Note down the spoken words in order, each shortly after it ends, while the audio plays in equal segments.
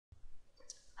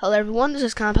Hello everyone, this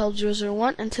is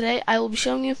Comphelp001 and today I will be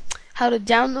showing you how to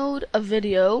download a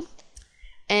video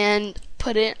and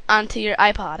put it onto your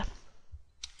iPod.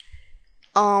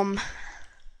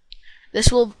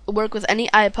 This will work with any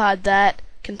iPod that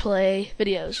can play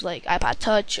videos, like iPod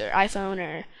Touch or iPhone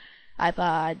or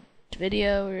iPod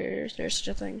Video, or is there such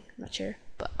a thing? I'm not sure,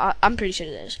 but I'm pretty sure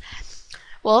it is.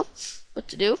 Well, what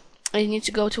to do? You need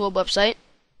to go to a website,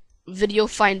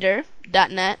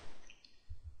 videofinder.net.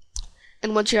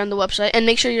 And once you're on the website, and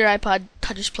make sure your iPod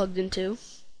Touch is plugged into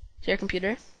your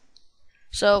computer.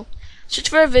 So search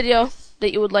for a video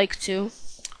that you would like to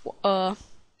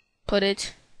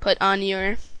put on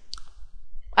your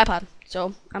iPod.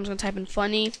 So I'm just gonna type in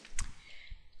funny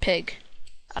pig.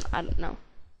 I don't know.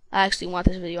 I actually want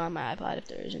this video on my iPod if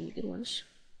there is any good ones.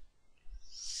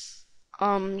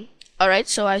 Alright,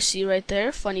 so I see right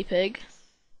there, funny pig.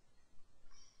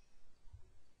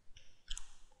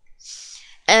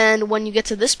 And when you get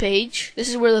to this page, this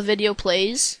is where the video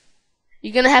plays.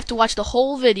 You're gonna have to watch the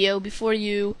whole video before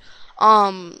you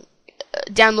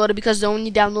download it, because it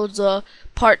only downloads the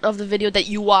part of the video that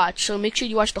you watch. So make sure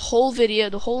you watch the whole video,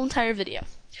 the whole entire video.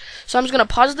 So I'm just gonna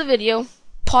pause the video,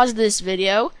 pause this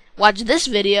video, watch this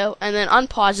video, and then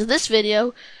unpause this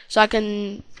video so I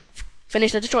can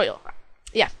finish the tutorial.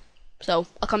 Yeah. So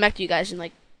I'll come back to you guys in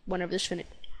like whenever this finished.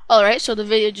 Alright, so the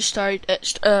video just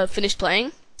finished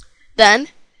playing. Then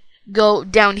go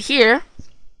down here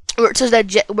where it says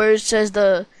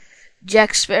the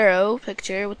Jack Sparrow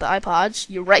picture with the iPods.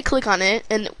 You right click on it,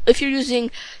 and if you're using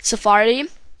Safari,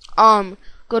 go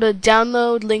to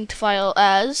download linked file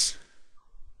as,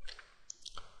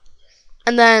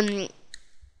 and then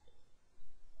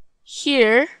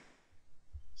here,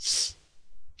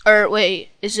 or wait,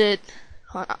 is it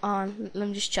on? Let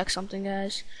me just check something,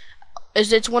 guys.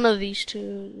 It's one of these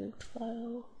two? Linked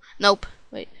file? Nope.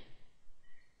 Wait.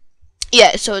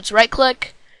 Yeah, so it's right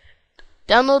click,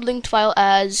 download linked file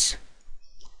as,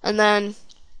 and then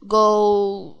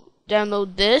go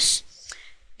download this.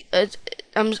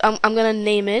 I'm gonna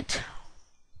name it.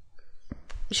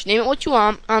 Just name it what you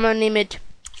want. I'm gonna name it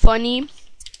funny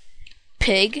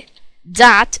pig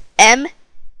 .mp4.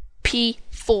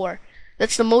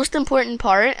 That's the most important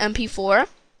part, MP4.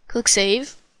 Click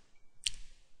save,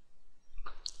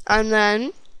 and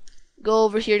then go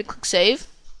over here to click save.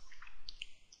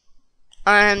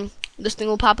 And this thing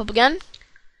will pop up again,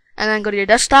 and then go to your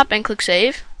desktop and click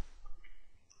save.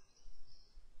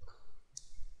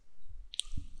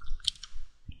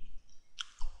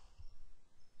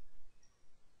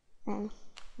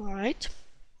 Alright,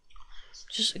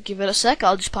 just give it a sec.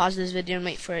 I'll just pause this video and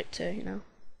wait for it to,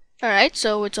 Alright,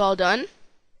 so it's all done.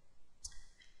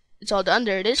 It's all done.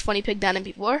 There it is, funny pig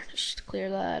 .mp4. Just clear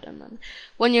that, and then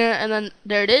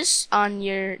there it is on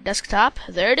your desktop.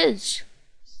 There it is.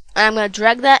 And I'm going to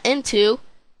drag that into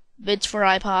vids for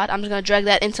iPod. I'm just going to drag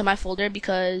that into my folder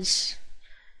because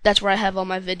that's where I have all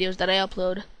my videos that I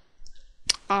upload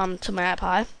to my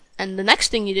iPod. And the next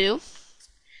thing you do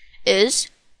is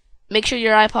make sure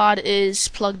your iPod is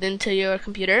plugged into your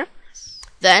computer.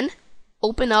 Then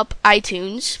open up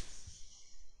iTunes.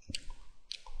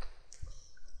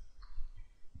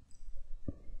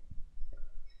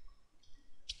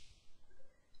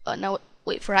 Now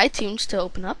wait for iTunes to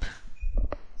open up.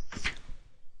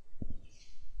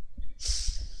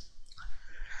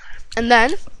 And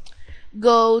then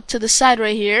go to the side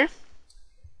right here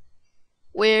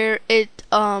where it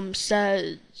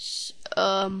says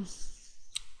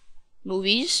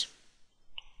movies,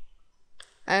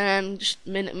 and just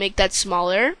make that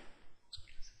smaller.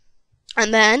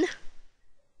 And then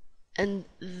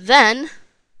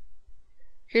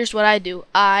here's what I do.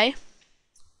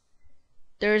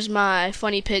 There's my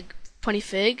funny pig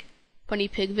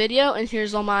video, and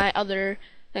here's all my other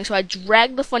things. So I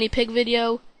drag the funny pig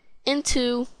video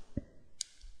into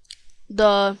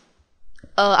the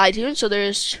iTunes. So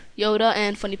there's Yoda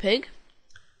and funny pig.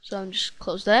 So I'm just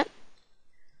close that,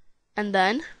 and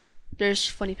then there's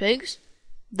funny pigs.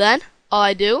 Then all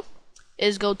I do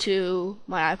is go to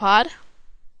my iPod,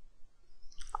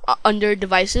 under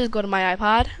devices, go to my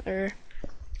iPod, or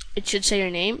it should say your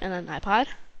name and then iPod,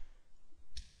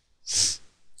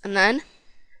 and then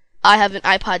I have an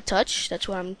iPod Touch. That's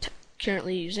what I'm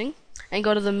currently using, and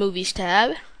go to the movies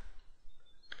tab.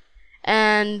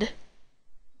 And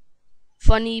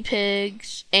funny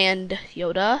pigs and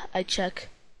Yoda, I check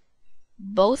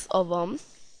both of them.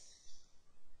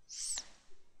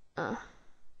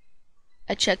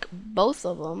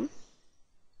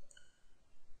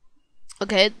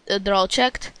 Okay, they're all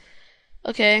checked.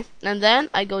 Okay, and then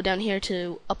I go down here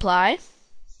to apply,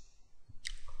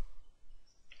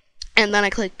 and then I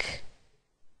click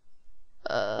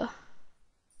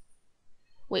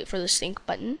wait for the sync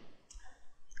button.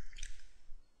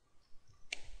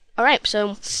 Alright,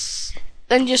 so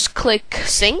then just click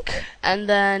sync, and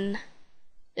then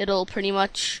it'll pretty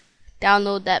much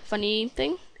download that funny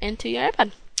thing into your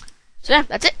iPod. So yeah,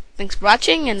 that's it. Thanks for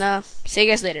watching, and see you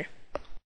guys later.